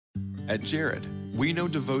At Jared, we know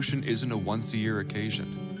devotion isn't a once-a-year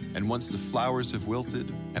occasion, and once the flowers have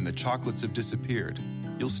wilted and the chocolates have disappeared,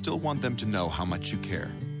 you'll still want them to know how much you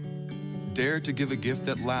care. Dare to give a gift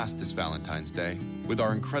that lasts this Valentine's Day with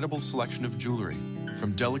our incredible selection of jewelry.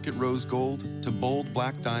 From delicate rose gold to bold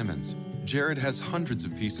black diamonds, Jared has hundreds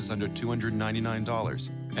of pieces under $299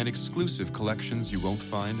 and exclusive collections you won't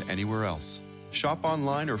find anywhere else. Shop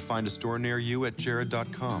online or find a store near you at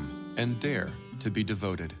jared.com and dare to be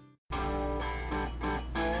devoted.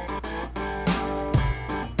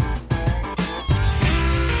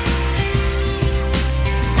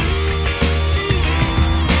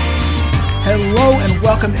 Hello and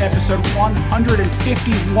welcome to episode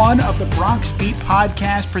 151 of the Bronx Beat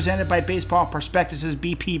podcast presented by Baseball Prospectus's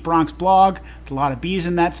BP Bronx blog. There's a lot of B's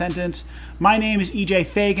in that sentence. My name is EJ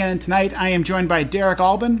Fagan, and tonight I am joined by Derek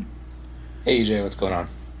Albin. Hey EJ, what's going on?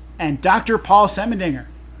 And Dr. Paul Semendinger.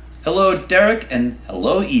 Hello Derek, and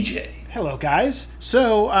hello EJ. Hello guys.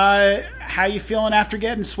 So, how you feeling after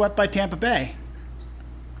getting swept by Tampa Bay?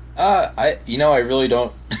 I really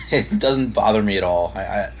don't. It doesn't bother me at all.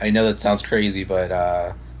 I know that sounds crazy,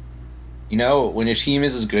 but when your team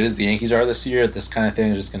is as good as the Yankees are this year, this kind of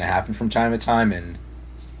thing is just going to happen from time to time, and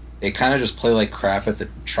they kind of just play like crap at the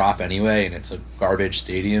Trop anyway, and it's a garbage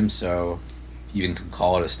stadium, so you even could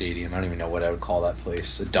call it a stadium. I don't even know what I would call that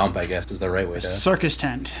place. A dump, I guess, is the right way to. Circus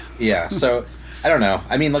tent. Yeah. So I don't know.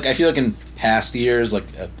 I mean, I feel like in past years, like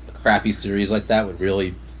a crappy series like that would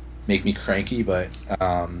really make me cranky, but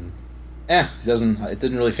it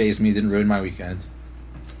didn't really faze me. It didn't ruin my weekend.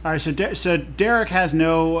 All right, so Derek has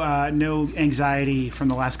no anxiety from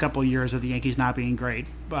the last couple of years of the Yankees not being great.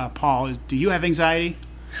 Paul, do you have anxiety?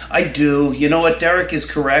 I do. You know what? Derek is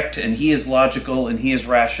correct, and he is logical, and he is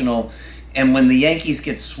rational. And when the Yankees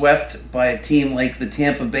get swept by a team like the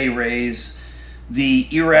Tampa Bay Rays, the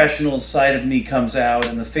irrational side of me comes out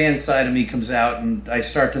and the fan side of me comes out, and I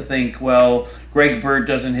start to think, well, Greg Bird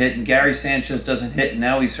doesn't hit and Gary Sanchez doesn't hit, and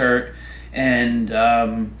now he's hurt. And,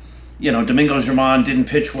 Domingo Germán didn't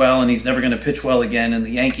pitch well, and he's never going to pitch well again. And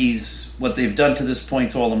the Yankees, what they've done to this point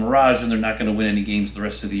is all a mirage, and they're not going to win any games the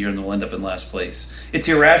rest of the year, and they'll end up in last place. It's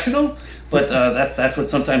irrational, but that's what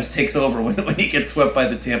sometimes takes over when you get swept by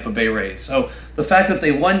the Tampa Bay Rays. So the fact that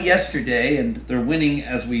they won yesterday, and they're winning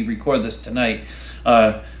as we record this tonight,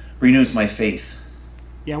 renews my faith.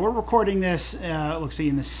 Yeah, we're recording this,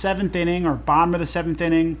 in the seventh inning, or bottom of the seventh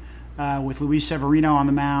inning, with Luis Severino on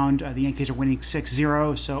the mound. The Yankees are winning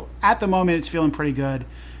 6-0, so at the moment it's feeling pretty good.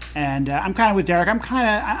 And I'm kind of with Derek. I'm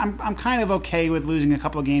kind of okay with losing a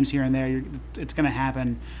couple of games here and there. It's going to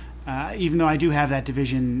happen, even though I do have that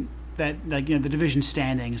division. The division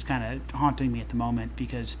standing is kind of haunting me at the moment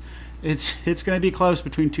because it's going to be close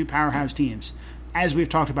between two powerhouse teams, as we've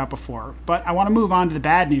talked about before. But I want to move on to the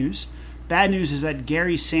bad news. Bad news is that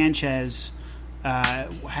Gary Sanchez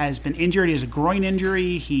has been injured. He has a groin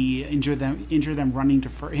injury. He injured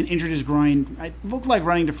his groin. It looked like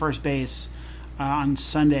running to first base on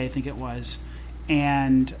Sunday, I think it was,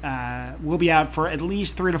 and will be out for at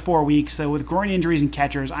least 3 to 4 weeks. So with groin injuries and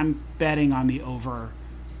catchers, I'm betting on the over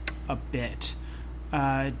a bit.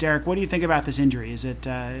 Derek, what do you think about this injury? Is it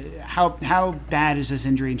how bad is this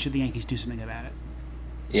injury, and should the Yankees do something about it?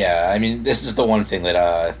 Yeah, I mean, this is the one thing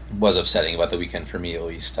that was upsetting about the weekend for me, at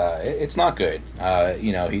least. It's not good.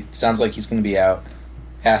 He sounds like he's going to be out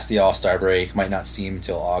past the All-Star break, might not see him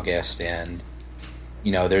until August, and,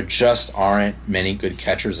 there just aren't many good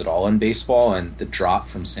catchers at all in baseball, and the drop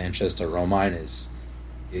from Sanchez to Romine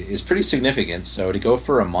is pretty significant. So to go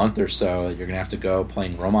for a month or so, you're going to have to go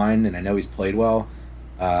playing Romine, and I know he's played well.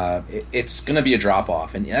 It's going to be a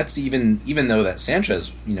drop-off, and that's even though that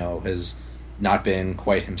Sanchez, has not been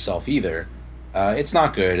quite himself either. It's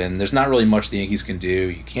not good, and there's not really much the Yankees can do.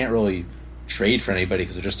 You can't really trade for anybody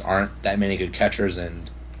because there just aren't that many good catchers, and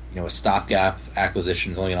a stopgap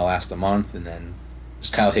acquisition is only going to last a month, and then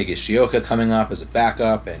there's Kyle Higashioka coming up as a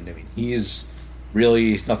backup, and I mean he's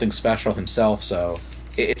really nothing special himself, so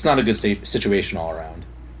it's not a good situation all around.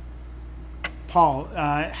 Paul,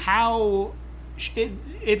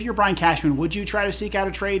 if you're Brian Cashman, would you try to seek out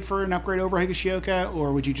a trade for an upgrade over Higashioka,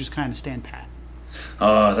 or would you just kind of stand pat?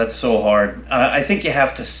 Oh, that's so hard. I think you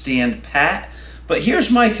have to stand pat, but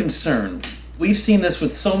here's my concern. We've seen this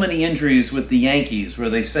with so many injuries with the Yankees where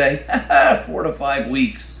they say 4 to 5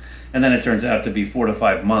 weeks, and then it turns out to be 4 to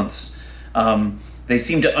 5 months. They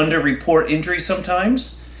seem to underreport injuries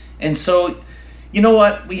sometimes, and so you know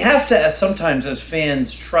what? We have to, sometimes as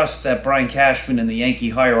fans, trust that Brian Cashman and the Yankee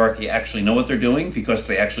hierarchy actually know what they're doing because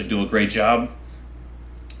they actually do a great job.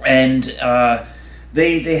 And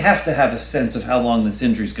they have to have a sense of how long this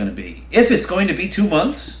injury is going to be. If it's going to be 2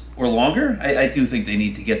 months, or longer, I do think they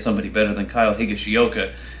need to get somebody better than Kyle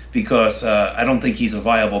Higashioka, because I don't think he's a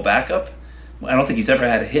viable backup. I don't think he's ever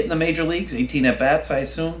had a hit in the major leagues, 18 at-bats, I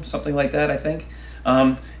assume, something like that, I think.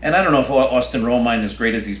 And I don't know if Austin Romine, as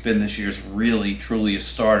great as he's been this year, is really, truly a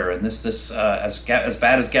starter. And this as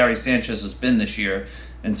bad as Gary Sanchez has been this year,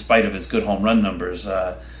 in spite of his good home run numbers,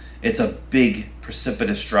 it's a big,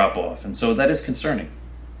 precipitous drop-off. And so that is concerning.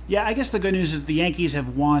 Yeah, I guess the good news is the Yankees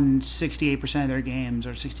have won 68% of their games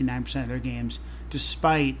or 69% of their games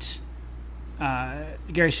despite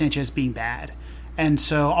Gary Sanchez being bad. And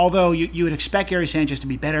so although you would expect Gary Sanchez to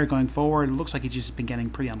be better going forward, it looks like he's just been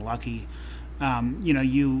getting pretty unlucky. You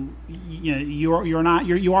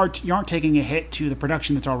aren't taking a hit to the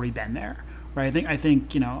production that's already been there. Right, I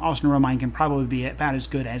think Austin Romine can probably be about as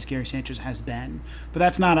good as Gary Sanchez has been, but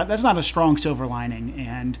that's not a strong silver lining,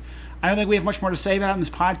 and I don't think we have much more to say about it in this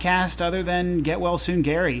podcast other than get well soon,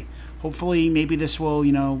 Gary. Hopefully, maybe this will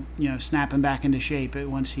snap him back into shape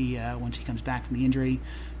once he comes back from the injury.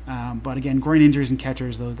 But again, groin injuries and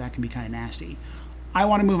catchers, though, that can be kind of nasty. I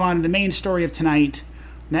want to move on to the main story of tonight,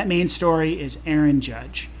 and that main story is Aaron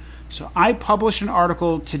Judge. So I published an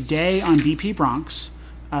article today on BP Bronx.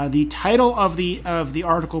 The title of the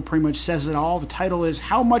article pretty much says it all. The title is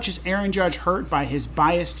 "How Much Is Aaron Judge Hurt by His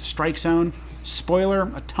Biased Strike Zone?" Spoiler,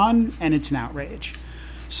 a ton, and it's an outrage.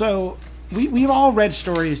 So we've all read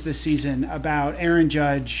stories this season about Aaron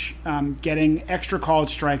Judge getting extra called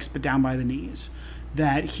strikes but down by the knees.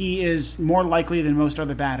 That he is more likely than most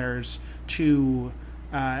other batters to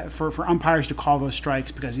for umpires to call those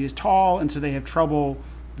strikes because he is tall, and so they have trouble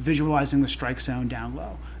visualizing the strike zone down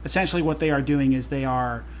low. Essentially what they are doing is they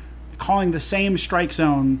are calling the same strike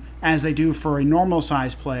zone as they do for a normal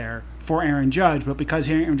size player for Aaron Judge, but because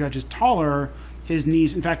Aaron Judge is taller, his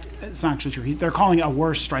knees, in fact, it's not actually true. They're calling it a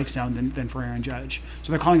worse strike zone than for Aaron Judge.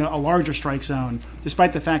 So they're calling it a larger strike zone,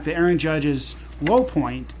 despite the fact that Aaron Judge's low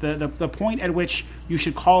point, the point at which you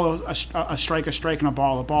should call a strike and a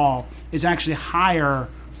ball, is actually higher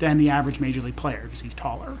than the average major league player because he's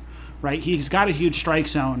taller. Right, he's got a huge strike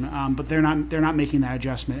zone, but they're not making that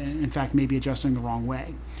adjustment. In fact, maybe adjusting the wrong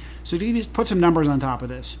way. So to just put some numbers on top of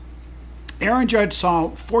this, Aaron Judge saw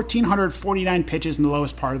 1,449 pitches in the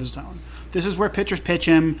lowest part of the zone. This is where pitchers pitch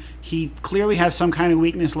him. He clearly has some kind of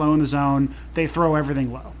weakness low in the zone. They throw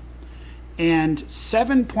everything low, and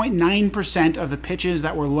 7.9% of the pitches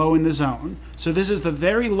that were low in the zone. So this is the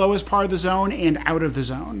very lowest part of the zone and out of the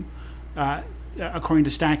zone. According to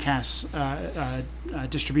StatCast's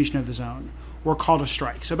distribution of the zone, were called a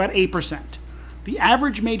strike. So about 8%. The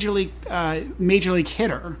average major league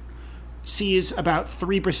hitter sees about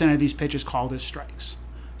 3% of these pitches called as strikes.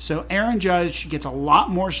 So Aaron Judge gets a lot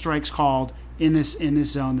more strikes called in this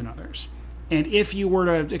zone than others. And if you were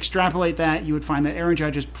to extrapolate that, you would find that Aaron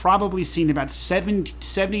Judge has probably seen about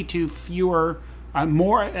 72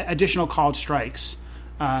 more additional called strikes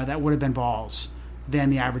that would have been balls than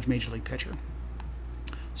the average major league pitcher.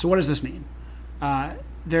 So what does this mean?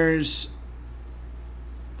 There's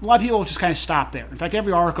a lot of people just kind of stop there. In fact,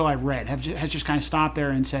 every article I've read has just kind of stopped there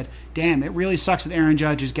and said, damn, it really sucks that Aaron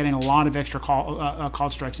Judge is getting a lot of extra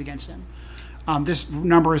called strikes against him. This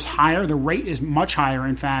number is higher. The rate is much higher,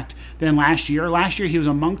 in fact, than last year. Last year, he was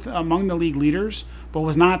among the league leaders, but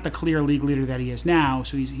was not the clear league leader that he is now.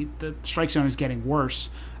 So the strike zone is getting worse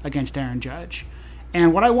against Aaron Judge.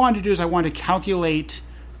 And what I wanted to do is I wanted to calculate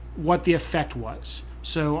what the effect was.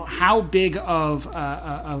 So how big of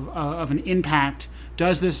an impact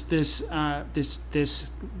does this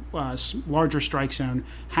larger strike zone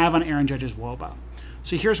have on Aaron Judge's WOBA?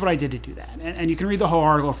 So here's what I did to do that, and you can read the whole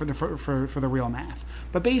article for the real math.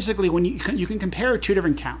 But basically, when you can compare two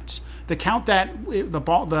different counts: the count that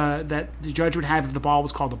that the judge would have if the ball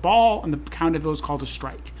was called a ball, and the count if it was called a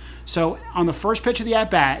strike. So on the first pitch of the at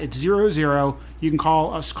bat, it's 0-0. You can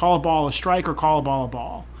call a ball a strike or call a ball a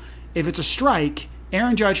ball. If it's a strike,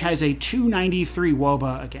 Aaron Judge has a 293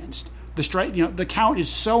 WOBA against. The strike, the count is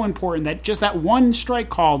so important that just that one strike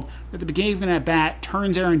called at the beginning of an at bat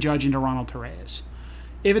turns Aaron Judge into Ronald Torreyes.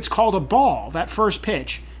 If it's called a ball, that first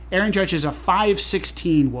pitch, Aaron Judge is a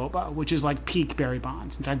 516 WOBA, which is like peak Barry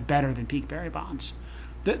Bonds. In fact, better than peak Barry Bonds.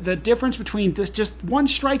 The difference between this just one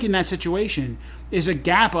strike in that situation is a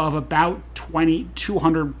gap of about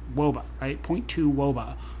 200 WOBA, right? 0.2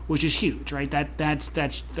 WOBA, which is huge, right? That's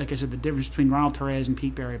like I said, the difference between Ronald Torreyes and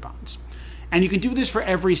peak Barry Bonds. And you can do this for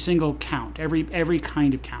every single count, every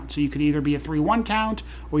kind of count. So you could either be a 3-1 count,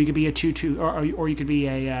 or you could be a 2-2, or you could be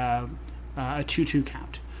a 2-2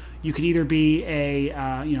 count. You could either be a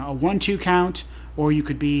 1-2 count, or you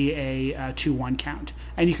could be a 2-1 count.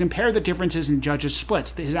 And you compare the differences in Judge's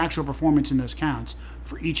splits, his actual performance in those counts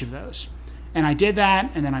for each of those. And I did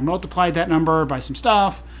that, and then I multiplied that number by some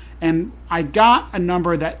stuff, and I got a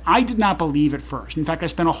number that I did not believe at first. In fact, I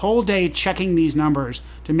spent a whole day checking these numbers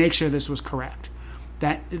to make sure this was correct.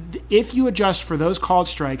 That if you adjust for those called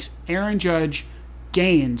strikes, Aaron Judge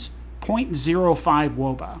gains 0.05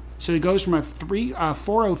 WOBA. So he goes from a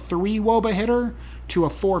 403 WOBA hitter to a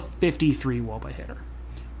 453 WOBA hitter,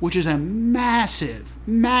 which is a massive,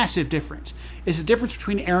 massive difference. It's the difference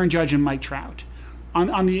between Aaron Judge and Mike Trout.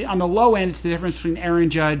 On the low end, it's the difference between Aaron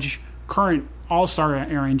Judge, current All-Star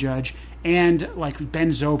Aaron Judge, and like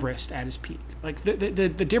Ben Zobrist at his peak. Like the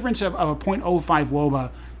difference of a 0.05 WOBA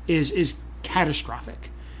is catastrophic,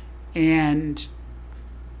 and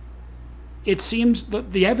it seems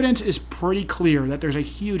that the evidence is pretty clear that there's a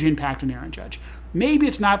huge impact on Aaron Judge. Maybe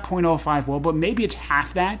it's not 0.05 WOBA, maybe it's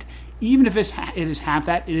half that. Even if it is half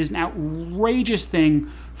that, it is an outrageous thing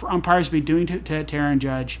for umpires to be doing to Aaron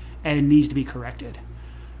Judge, and it needs to be corrected.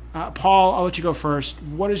 Paul, I'll let you go first.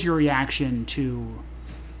 What is your reaction to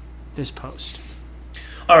this post?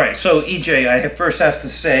 All right, so EJ, I first have to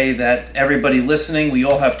say that everybody listening, we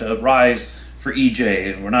all have to rise for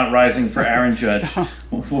EJ. We're not rising for Aaron Judge.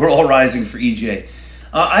 We're all rising for EJ.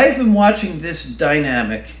 I've been watching this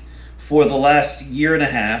dynamic for the last year and a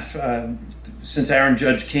half, since Aaron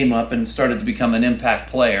Judge came up and started to become an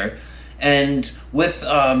impact player. And with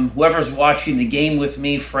whoever's watching the game with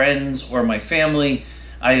me, friends or my family,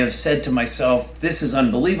 I have said to myself, this is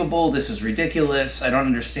unbelievable, this is ridiculous, I don't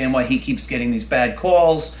understand why he keeps getting these bad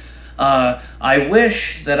calls. I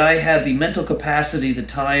wish that I had the mental capacity, the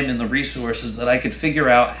time, and the resources that I could figure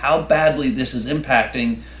out how badly this is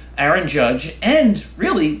impacting Aaron Judge and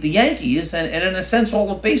really the Yankees and in a sense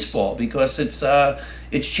all of baseball, because it's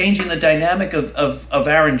changing the dynamic of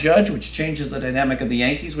Aaron Judge, which changes the dynamic of the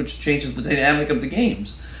Yankees, which changes the dynamic of the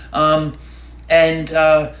games.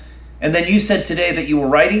 And then you said today that you were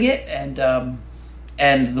writing it,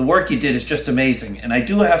 and the work you did is just amazing. And I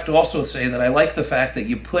do have to also say that I like the fact that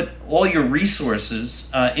you put all your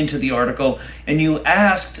resources into the article, and you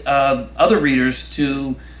asked other readers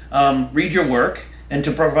to read your work and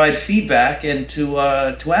to provide feedback and to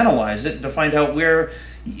analyze it and to find out where,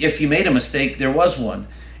 if you made a mistake, there was one.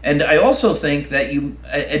 And I also think that you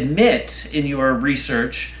admit in your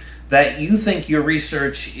research that you think your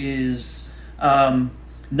research is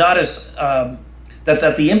not as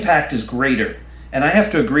that the impact is greater, and I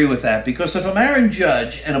have to agree with that, because if I'm Aaron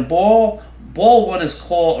Judge and a ball one is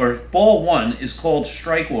called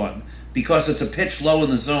strike one because it's a pitch low in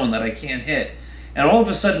the zone that I can't hit, and all of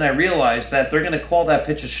a sudden I realize that they're going to call that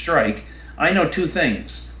pitch a strike, I know two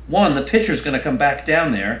things. One, the pitcher's going to come back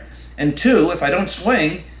down there, and two, if I don't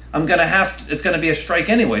swing, it's going to be a strike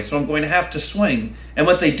anyway, so I'm going to have to swing. And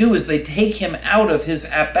what they do is they take him out of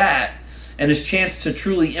his at-bat and his chance to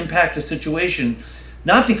truly impact a situation,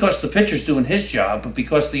 not because the pitcher's doing his job, but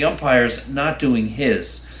because the umpire's not doing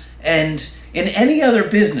his. And in any other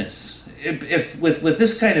business, if with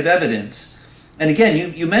this kind of evidence, and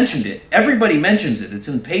again, you mentioned it, everybody mentions it. It's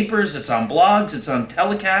in papers, it's on blogs, it's on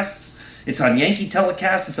telecasts, it's on Yankee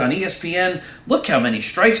telecasts, it's on ESPN. Look how many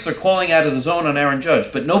strikes they're calling out of the zone on Aaron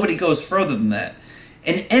Judge, but nobody goes further than that.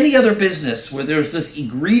 In any other business where there's this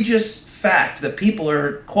egregious fact that people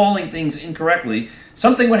are calling things incorrectly,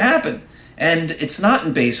 something would happen. And it's not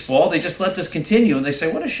in baseball. They just let this continue, and they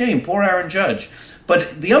say, what a shame, poor Aaron Judge.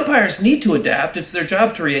 But the umpires need to adapt. It's their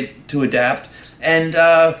job to adapt, and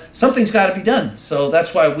something's got to be done. So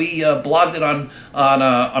that's why we blogged it on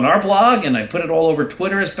our blog, and I put it all over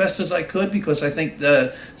Twitter as best as I could, because I think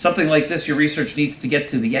something like this, your research needs to get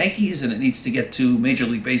to the Yankees, and it needs to get to Major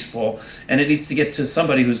League Baseball, and it needs to get to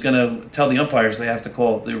somebody who's going to tell the umpires they have to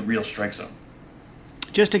call the real strike zone.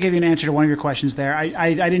 Just to give you an answer to one of your questions there,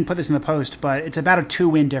 I didn't put this in the post, but it's about a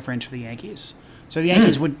 2-win difference for the Yankees. So the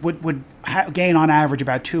Yankees would gain on average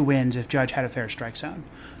about 2 wins if Judge had a fair strike zone,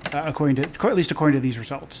 at least according to these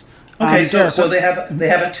results. Okay, so they have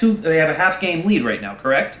a half game lead right now,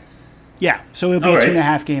 correct? Yeah, so it'll be a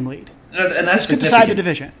 2.5 game lead. And that's could decide the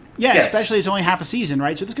division. Yeah, yes. Especially it's only half a season,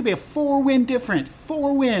 right? So this could be a 4-win difference,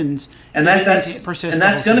 4 wins, and that's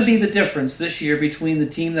going to be the difference this year between the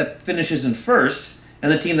team that finishes in first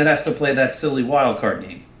and the team that has to play that silly wild card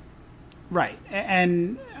game. Right,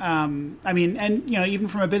 and even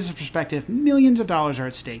from a business perspective, millions of dollars are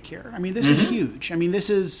at stake here. I mean, this is huge. I mean, this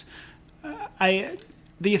is, the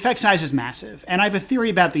effect size is massive, and I have a theory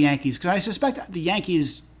about the Yankees, because I suspect the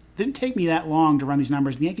Yankees didn't take me that long to run these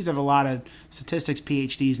numbers. The Yankees have a lot of statistics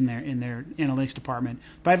PhDs in their analytics department,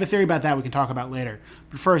 but I have a theory about that we can talk about later.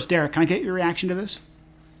 But first, Derek, can I get your reaction to this?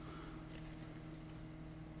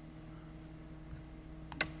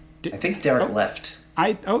 I think Derek left.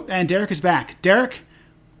 And Derek is back. Derek,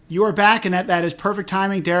 You are back, and that is perfect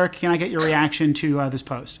timing. Derek, can I get your reaction to this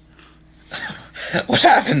post? What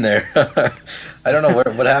happened there? I don't know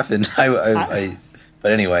what happened.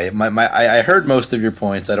 But anyway, I heard most of your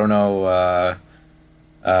points. I don't know.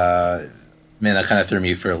 Man, that kind of threw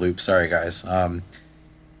me for a loop. Sorry, guys.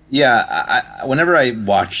 Whenever I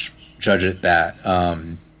watch Judge at bat,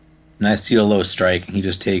 and I see a low strike, and he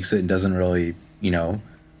just takes it and doesn't really,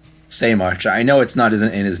 say much. I know it's not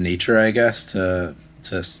in his nature, I guess, to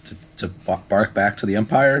bark back to the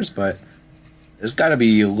umpires, but there's got to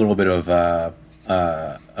be a little bit of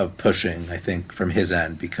pushing, I think, from his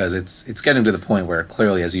end, because it's getting to the point where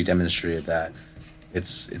clearly, as you demonstrated, that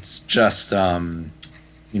it's just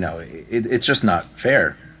it's just not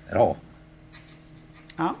fair at all.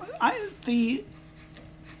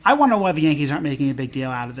 I want to know why the Yankees aren't making a big deal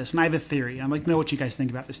out of this, and I have a theory. I'd like to know what you guys think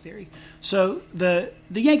about this theory. So the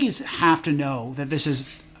Yankees have to know that this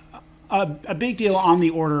is a big deal on the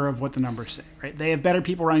order of what the numbers say, right? They have better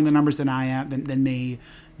people running the numbers than I am, than me.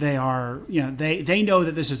 They are, they know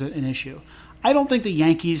that this is an issue. I don't think the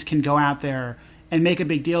Yankees can go out there and make a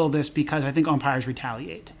big deal of this because I think umpires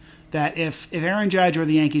retaliate. That if Aaron Judge or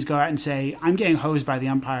the Yankees go out and say, I'm getting hosed by the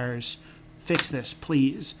umpires, fix this,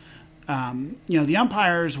 please. The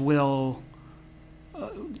umpires will,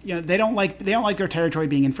 they don't like their territory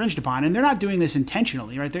being infringed upon, and they're not doing this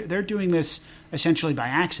intentionally, right? They're doing this essentially by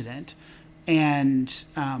accident. And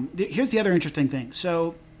here's the other interesting thing.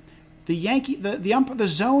 So the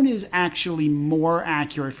zone is actually more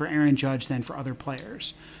accurate for Aaron Judge than for other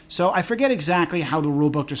players. So I forget exactly how the rule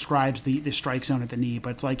book describes the strike zone at the knee, but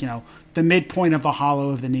it's like, the midpoint of the hollow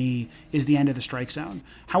of the knee is the end of the strike zone.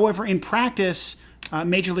 However, in practice,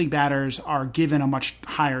 major league batters are given a much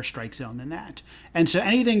higher strike zone than that. And so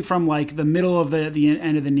anything from like the middle of the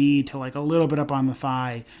end of the knee to like a little bit up on the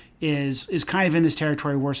thigh is kind of in this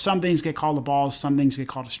territory where some things get called a ball, some things get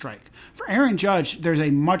called a strike. For Aaron Judge, there's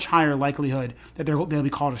a much higher likelihood that they'll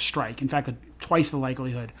be called a strike. In fact, twice the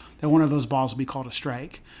likelihood that one of those balls will be called a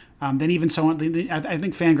strike. Then even someone, I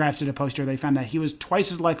think Fangraphs did a post here, they found that he was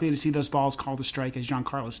twice as likely to see those balls called a strike as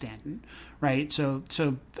Giancarlo Stanton, right? So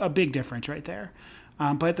a big difference right there.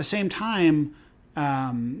 But at the same time,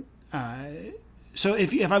 so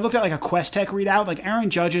if I looked at like a Quest Tech readout, like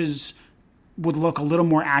Aaron Judge's would look a little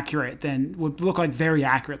more accurate would look like very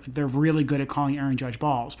accurate. Like they're really good at calling Aaron Judge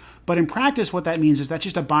balls. But in practice, what that means is that's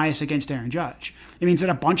just a bias against Aaron Judge. It means that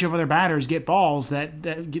a bunch of other batters get balls that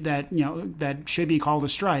should be called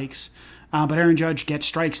as strikes, but Aaron Judge gets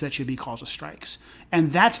strikes that should be called as strikes.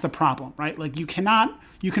 And that's the problem, right? Like you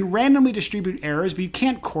can randomly distribute errors, but you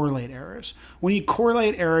can't correlate errors. When you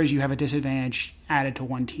correlate errors, you have a disadvantage added to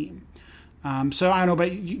one team. So I don't know, but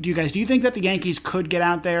do you think that the Yankees could get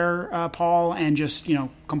out there, Paul, and just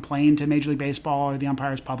complain to Major League Baseball or the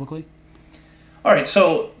umpires publicly? All right,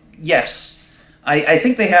 so yes, I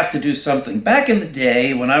think they have to do something. Back in the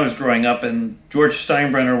day when I was growing up and George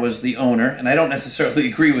Steinbrenner was the owner, and I don't necessarily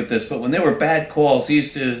agree with this, but when there were bad calls, he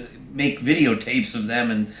used to make videotapes of them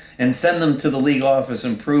and send them to the league office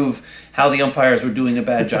and prove how the umpires were doing a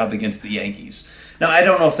bad job against the Yankees. Now, I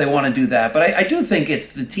don't know if they want to do that, but I do think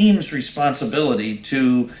it's the team's responsibility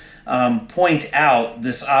to point out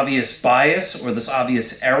this obvious bias or this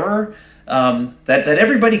obvious error that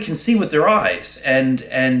everybody can see with their eyes, and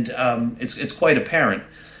it's quite apparent.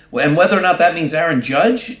 And whether or not that means Aaron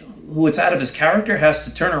Judge, who it's out of his character, has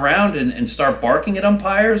to turn around and start barking at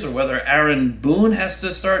umpires, or whether Aaron Boone has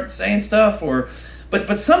to start saying stuff,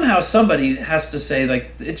 but somehow somebody has to say,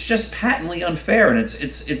 like, it's just patently unfair, and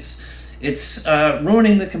it's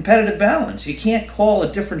ruining the competitive balance. You can't call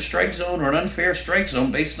a different strike zone or an unfair strike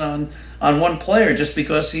zone based on one player just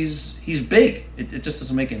because he's big. It just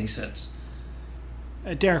doesn't make any sense.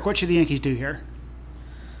 Derek, what should the Yankees do here?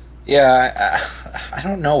 Yeah, I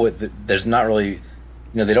don't know. There's not really,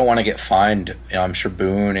 they don't want to get fined. I'm sure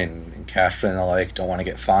Boone and Cashman and the like don't want to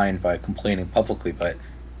get fined by complaining publicly, but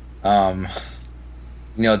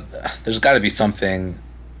there's got to be something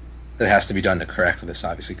that has to be done to correct this,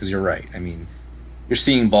 obviously, because you're right. I mean, you're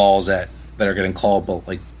seeing balls that are getting called, but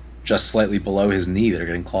like just slightly below his knee, that are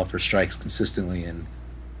getting called for strikes consistently, and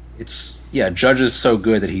Judge is so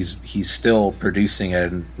good that he's still producing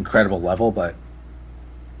at an incredible level, but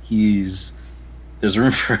there's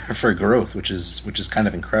room for growth, which is kind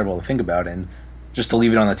of incredible to think about, and just to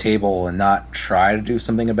leave it on the table and not try to do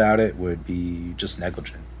something about it would be just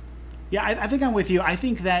negligent. Yeah, I think I'm with you. I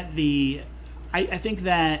think that I think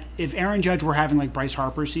that if Aaron Judge were having like Bryce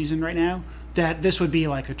Harper's season right now, that this would be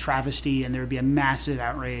like a travesty and there would be a massive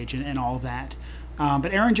outrage and all of that.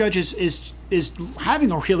 But Aaron Judge is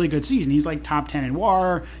having a really good season. He's like top 10 in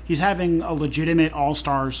WAR. He's having a legitimate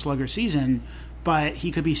all-star slugger season. but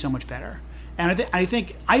he could be so much better. And I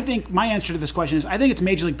think my answer to this question is I think it's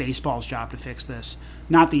Major League Baseball's job to fix this,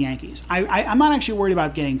 not the Yankees. I'm not actually worried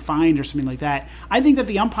about getting fined or something like that. I think that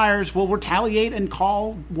the umpires will retaliate and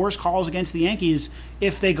call worse calls against the Yankees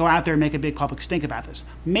if they go out there and make a big public stink about this.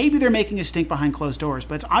 Maybe they're making a stink behind closed doors,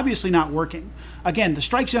 but it's obviously not working. Again, the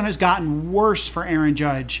strike zone has gotten worse for Aaron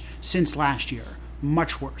Judge since last year.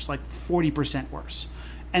 Much worse, like 40% worse.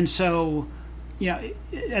 And so,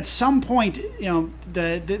 at some point,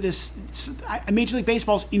 Major League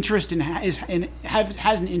Baseball's interest has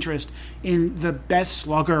an interest in the best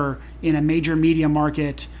slugger in a major media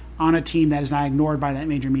market on a team that is not ignored by that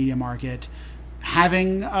major media market,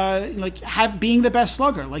 being the best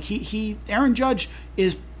slugger. Like Aaron Judge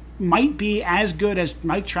might be as good as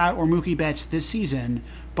Mike Trout or Mookie Betts this season,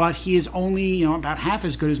 but he is only about half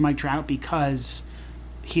as good as Mike Trout because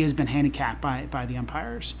he has been handicapped by the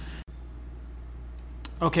umpires.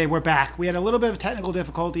 Okay, we're back. We had a little bit of technical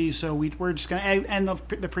difficulty, so we're just going to end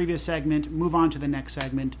the previous segment, move on to the next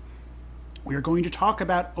segment. We are going to talk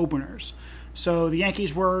about openers. So the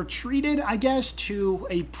Yankees were treated, I guess, to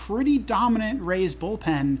a pretty dominant Rays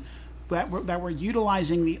bullpen that were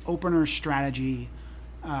utilizing the opener strategy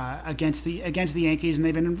against the Yankees, and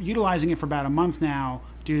they've been utilizing it for about a month now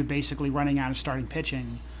due to basically running out of starting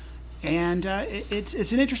pitching. And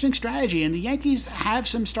it's an interesting strategy, and the Yankees have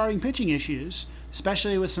some starting pitching issues,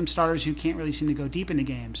 especially with some starters who can't really seem to go deep into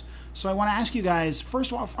games. So I want to ask you guys,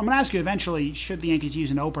 first of all, I'm going to ask you eventually, should the Yankees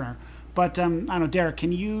use an opener? But I don't know, Derek,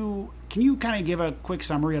 can you kind of give a quick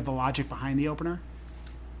summary of the logic behind the opener?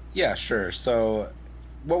 Yeah, sure. So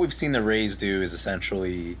what we've seen the Rays do is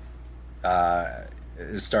essentially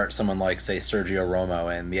is start someone like, say, Sergio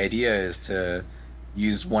Romo, and the idea is to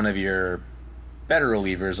use one of your better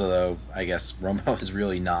relievers, although I guess Romo is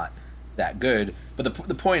really not that good. But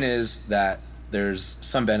the point is that there's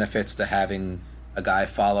some benefits to having a guy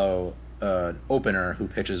follow an opener who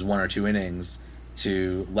pitches 1 or 2 innings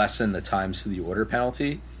to lessen the times to the order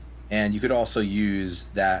penalty, and you could also use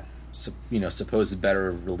that supposed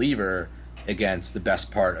better reliever against the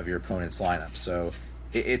best part of your opponent's lineup. So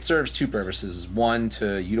it serves 2 purposes: one,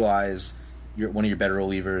 to utilize one of your better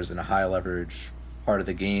relievers in a high leverage part of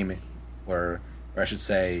the game, or I should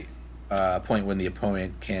say a point when the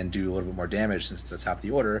opponent can do a little bit more damage since it's at the top of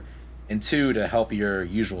the order, and 2, to help your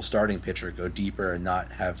usual starting pitcher go deeper and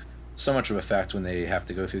not have so much of effect when they have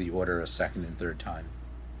to go through the order a second and third time.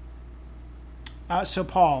 So,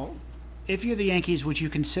 Paul, if you're the Yankees, would you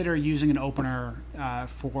consider using an opener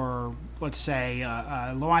for, let's say,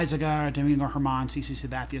 Loaizaga, Domingo Germán, CC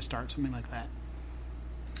Sabathia start, something like that?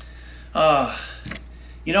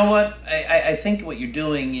 You know what? I think what you're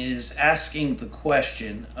doing is asking the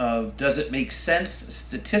question of, does it make sense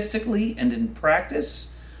statistically and in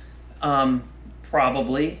practice?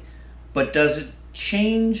 Probably. But does it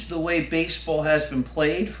change the way baseball has been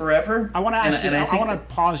played forever? I want to ask you. I want to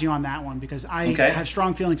pause you on that one because I have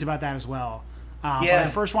strong feelings about that as well. But I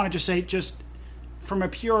first want to just say, just from a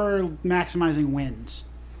pure maximizing wins,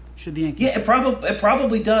 should the Yankees? Yeah, it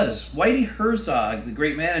probably does. Whitey Herzog, the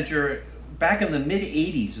great manager back in the mid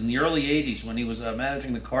 '80s, in the early '80s, when he was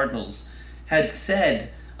managing the Cardinals, had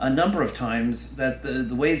said a number of times that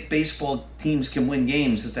the way baseball teams can win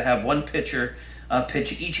games is to have one pitcher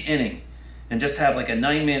pitch each inning, and just have like a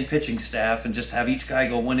 9-man pitching staff, and just have each guy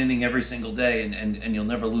go 1 inning every single day, and you'll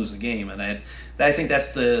never lose a game. And I think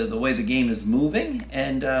that's the way the game is moving,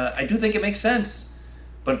 and I do think it makes sense.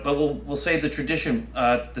 But we'll save the tradition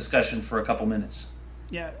discussion for a couple minutes.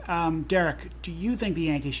 Yeah, Derek, do you think the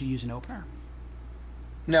Yankees should use an opener?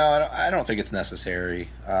 No, I don't think it's necessary.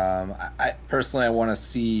 I personally, I want to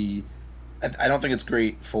see. I don't think it's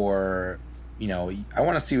great for, I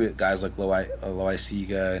want to see what guys like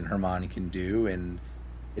Loaizaga and Germán can do, and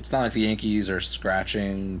it's not like the Yankees are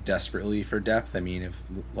scratching desperately for depth. I mean, if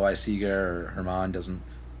Loaizaga or Germán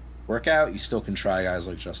doesn't work out, you still can try guys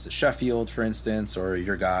like Justice Sheffield, for instance, or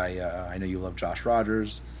your guy. I know you love Josh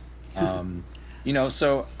Rogers.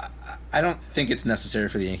 So I don't think it's necessary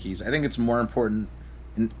for the Yankees. I think it's more important.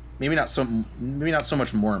 And maybe not so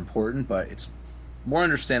much more important, but it's more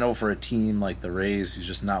understandable for a team like the Rays, who's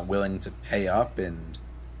just not willing to pay up and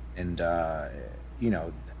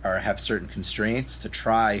or have certain constraints, to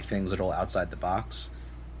try things a little outside the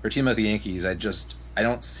box. For a team like the Yankees, I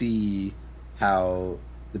don't see how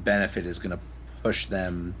the benefit is going to push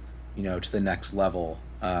them, to the next level,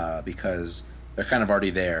 because they're kind of already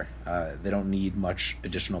there. They don't need much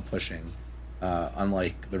additional pushing.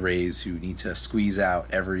 Unlike the Rays, who need to squeeze out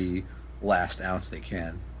every last ounce they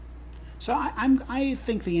can. So I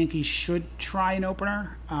think the Yankees should try an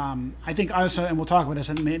opener. I think also, and we'll talk about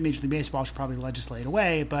this, Major League Baseball should probably legislate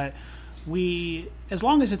away, but as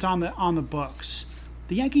long as it's on the books,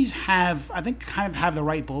 the Yankees have, I think, kind of have the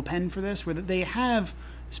right bullpen for this, where they have,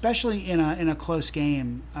 especially in a close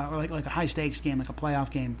game, or like a high stakes game, like a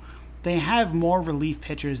playoff game, they have more relief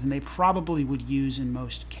pitchers than they probably would use in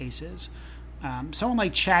most cases. Someone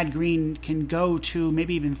like Chad Green can go to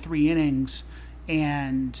maybe even 3 innings,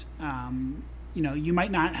 and you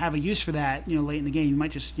might not have a use for that late in the game. You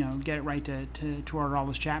might just get it right to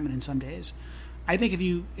Aroldis Chapman in some days. I think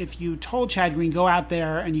if you told Chad Green, go out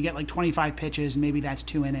there and you get like 25 pitches, and maybe that's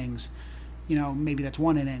 2 innings, maybe that's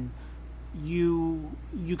 1 inning, you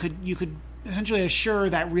could essentially assure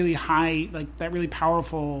that really high, like that really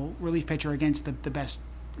powerful relief pitcher against the best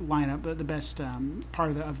lineup, the best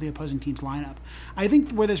part of the opposing team's lineup. I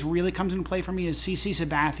think where this really comes into play for me is CC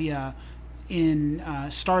Sabathia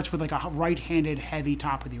starts with like a right-handed heavy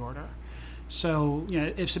top of the order. So,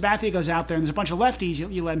 if Sabathia goes out there and there's a bunch of lefties,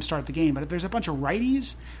 you let him start the game. But if there's a bunch of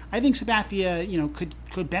righties, I think Sabathia,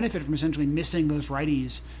 could benefit from essentially missing those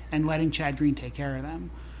righties and letting Chad Green take care of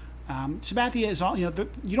them. Sabathia is all, you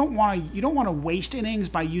don't want to waste innings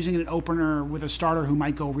by using an opener with a starter who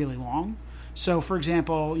might go really long. So, for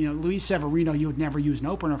example, Luis Severino you would never use an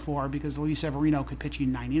opener for, because Luis Severino could pitch you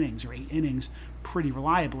 9 innings or 8 innings pretty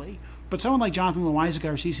reliably. But someone like Jonathan Loaizaga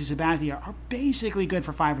or CC Sabathia are basically good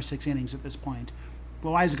for 5 or 6 innings at this point.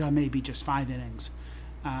 Loaizaga may be just 5 innings.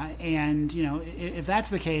 And if that's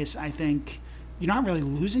the case, I think you're not really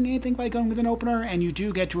losing anything by going with an opener, and you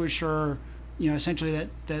do get to assure, essentially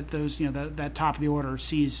that those, that top of the order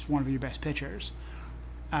sees one of your best pitchers.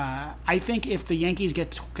 I think if the Yankees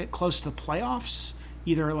get close to the playoffs,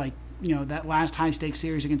 either like that last high stakes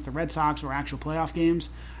series against the Red Sox or actual playoff games,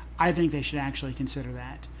 I think they should actually consider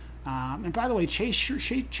that. And by the way,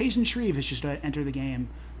 Chasen Shreve has just entered the game,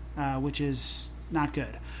 which is not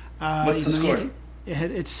good. What's the score?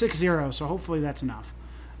 It's 6-0, so hopefully that's enough.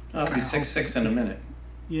 I'll be 6-6 in a minute.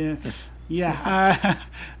 Yeah, yeah.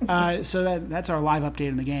 So that's our live update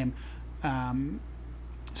in the game.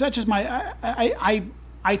 So that's just my.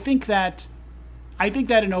 I think that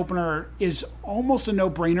an opener is almost a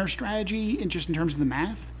no-brainer strategy in terms of the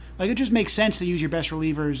math. Like, it just makes sense to use your best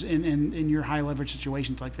relievers in your high leverage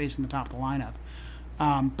situations, like facing the top of the lineup.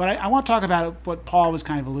 But I want to talk about what Paul was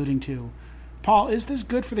kind of alluding to. Paul, is this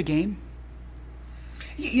good for the game?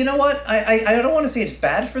 You know what? I don't want to say it's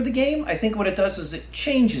bad for the game. I think what it does is it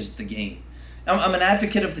changes the game. I'm an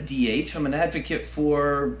advocate of the DH. I'm an advocate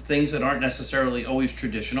for things that aren't necessarily always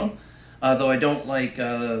traditional. Though I don't like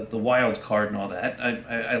the wild card and all that.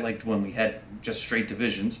 I liked when we had just straight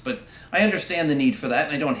divisions, but I understand the need for that,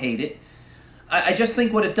 and I don't hate it. I just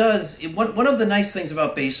think what it does, one of the nice things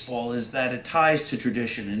about baseball is that it ties to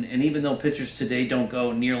tradition, and even though pitchers today don't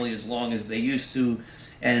go nearly as long as they used to,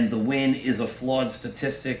 and the win is a flawed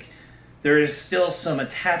statistic, there is still some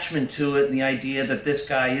attachment to it, and the idea that this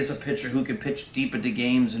guy is a pitcher who can pitch deep into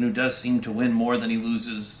games and who does seem to win more than he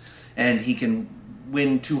loses, and he can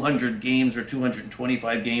win 200 games or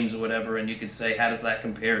 225 games or whatever, and you could say, how does that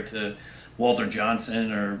compare to Walter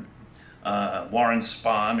Johnson or Warren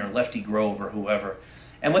Spahn or Lefty Grove or whoever?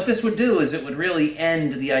 And what this would do is it would really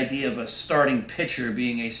end the idea of a starting pitcher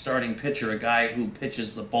being a starting pitcher, a guy who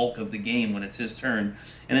pitches the bulk of the game when it's his turn.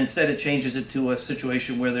 And instead it changes it to a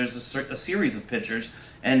situation where there's a series of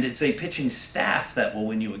pitchers, and it's a pitching staff that will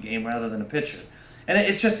win you a game rather than a pitcher. And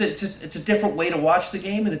it's a different way to watch the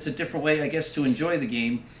game, and it's a different way, I guess, to enjoy the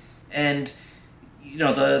game. And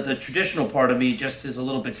the traditional part of me just is a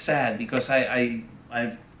little bit sad, because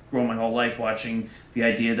I've grown my whole life watching the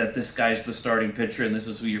idea that this guy's the starting pitcher and this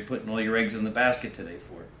is who you're putting all your eggs in the basket today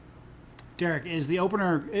for. Derek, if the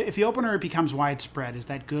opener becomes widespread, is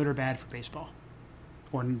that good or bad for baseball,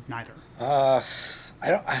 or neither?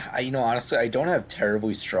 Honestly, I don't have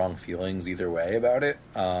terribly strong feelings either way about it.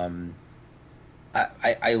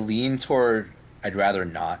 I lean toward I'd rather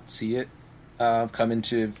not see it come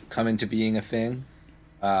into being a thing.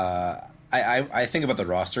 I think about the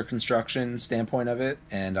roster construction standpoint of it,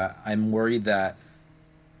 and I'm worried that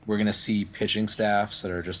we're going to see pitching staffs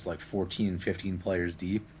that are just like 14, 15 players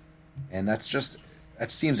deep, and that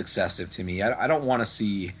seems excessive to me. I don't want to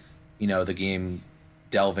see, the game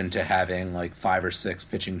delve into having like 5 or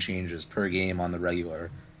 6 pitching changes per game on the regular.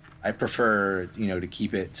 I prefer, to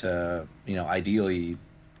keep it to, ideally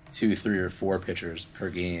 2, 3, or 4 pitchers per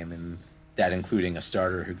game, and that including a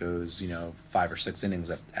starter who goes, 5 or 6 innings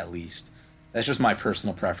at least. That's just my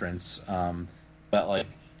personal preference. But like,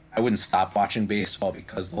 I wouldn't stop watching baseball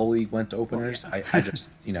because the whole league went to openers. I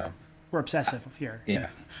just, we're obsessive here. Yeah.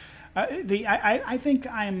 I think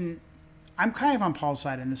I'm kind of on Paul's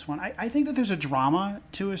side in this one. I think that there's a drama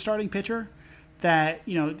to a starting pitcher that,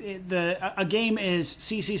 a game is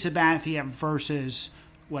CC Sabathia versus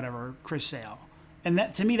whatever, Chris Sale. And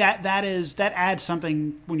that, to me, that adds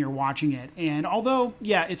something when you're watching it. And although,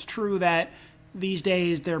 yeah, it's true that these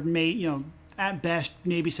days they're at best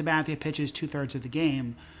maybe Sabathia pitches 2/3 of the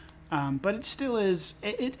game, but it still is.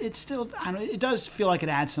 It still, it does feel like it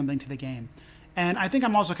adds something to the game. And I think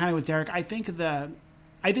I'm also kind of with Derek. I think that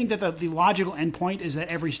the logical endpoint is that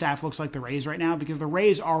every staff looks like the Rays right now, because the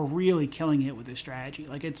Rays are really killing it with this strategy.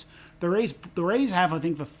 Like, it's the Rays have, I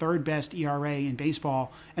think, the third best ERA in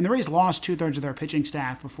baseball, and the Rays lost 2/3 of their pitching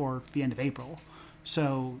staff before the end of April.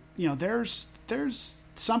 So there's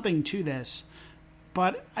something to this,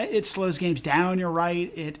 but it slows games down. You're right.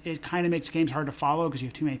 It kind of makes games hard to follow because you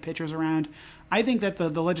have too many pitchers around. I think that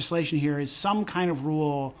the legislation here is some kind of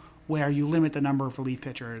rule where you limit the number of relief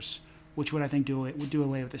pitchers, which would, I think, would do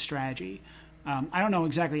away with the strategy. I don't know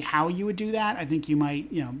exactly how you would do that. I think you might,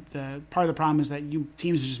 the part of the problem is that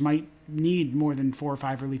teams just might need more than 4 or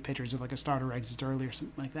 5 relief pitchers if like a starter exits early or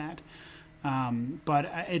something like that. But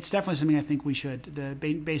it's definitely something I think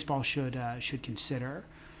baseball should consider.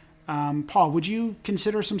 Paul, would you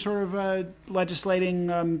consider some sort of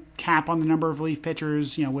legislating cap on the number of relief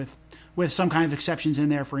pitchers, with some kind of exceptions in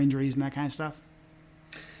there for injuries and that kind of stuff?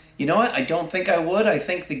 You know what? I don't think I would. I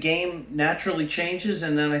think the game naturally changes,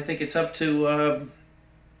 and then I think it's up to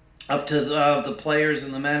the players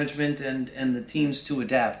and the management and the teams to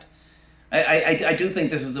adapt. I do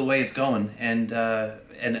think this is the way it's going, and I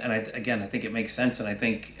think it makes sense, and I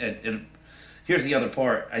think here's the other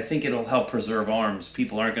part. I think it'll help preserve arms.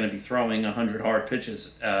 People aren't going to be throwing 100 hard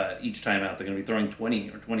pitches each time out. They're going to be throwing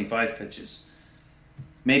 20 or 25 pitches.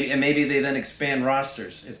 Maybe they then expand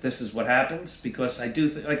rosters if this is what happens, because I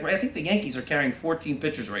think the Yankees are carrying 14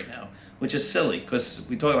 pitchers right now, which is silly because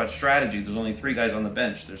we talk about strategy. There's only 3 guys on the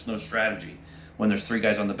bench. There's no strategy when there's 3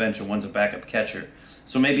 guys on the bench and one's a backup catcher.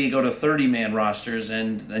 So maybe you go to 30-man rosters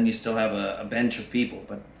and then you still have a bench of people.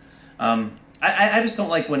 But I just don't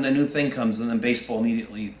like when a new thing comes and then baseball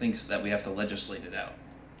immediately thinks that we have to legislate it out.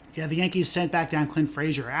 Yeah, the Yankees sent back down Clint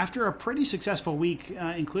Frazier after a pretty successful week,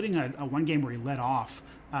 including a one game where he led off.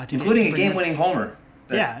 Including a game-winning homer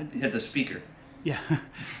that hit the speaker. Yeah,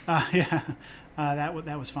 that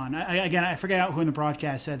was fun. I forget who in the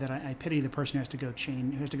broadcast said that I pity the person who has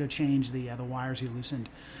to go change the wires he loosened.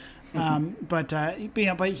 But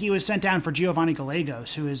he was sent down for Giovanni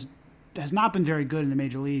Gallegos, who has not been very good in the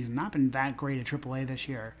major leagues, not been that great at AAA this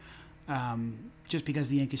year. Just because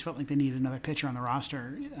the Yankees felt like they needed another pitcher on the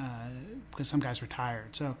roster because some guys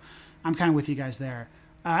retired. So I'm kind of with you guys there.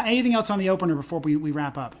 Anything else on the opener before we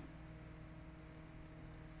wrap up?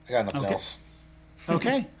 I got nothing else.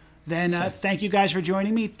 Okay. Then thank you guys for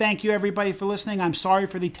joining me. Thank you, everybody, for listening. I'm sorry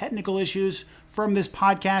for the technical issues from this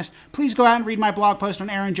podcast. Please go out and read my blog post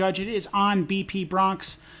on Aaron Judge. It is on BP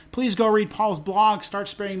Bronx. Please go read Paul's blog. Start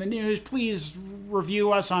spreading the news. Please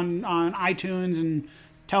review us on iTunes and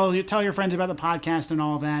tell your friends about the podcast and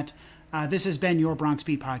all of that. This has been your Bronx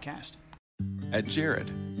Beat Podcast. At Jared,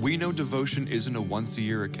 we know devotion isn't a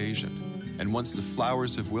once-a-year occasion. And once the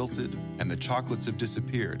flowers have wilted and the chocolates have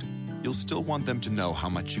disappeared, you'll still want them to know how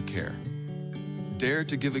much you care. Dare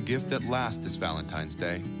to give a gift that lasts this Valentine's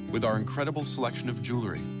Day with our incredible selection of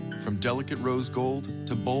jewelry. From delicate rose gold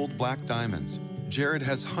to bold black diamonds, Jared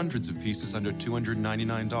has hundreds of pieces under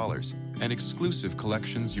 $299 and exclusive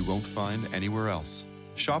collections you won't find anywhere else.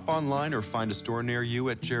 Shop online or find a store near you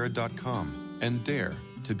at jared.com and dare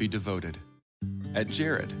to be devoted. At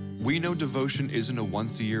Jared, we know devotion isn't a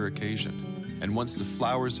once-a-year occasion, and once the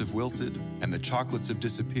flowers have wilted and the chocolates have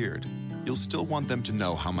disappeared, you'll still want them to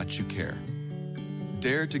know how much you care.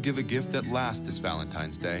 Dare to give a gift that lasts this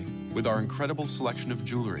Valentine's Day with our incredible selection of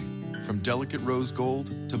jewelry. From delicate rose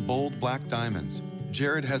gold to bold black diamonds,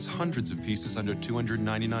 Jared has hundreds of pieces under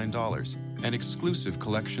 $299 and exclusive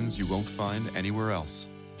collections you won't find anywhere else.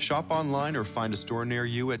 Shop online or find a store near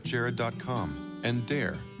you at jared.com and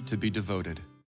dare to be devoted.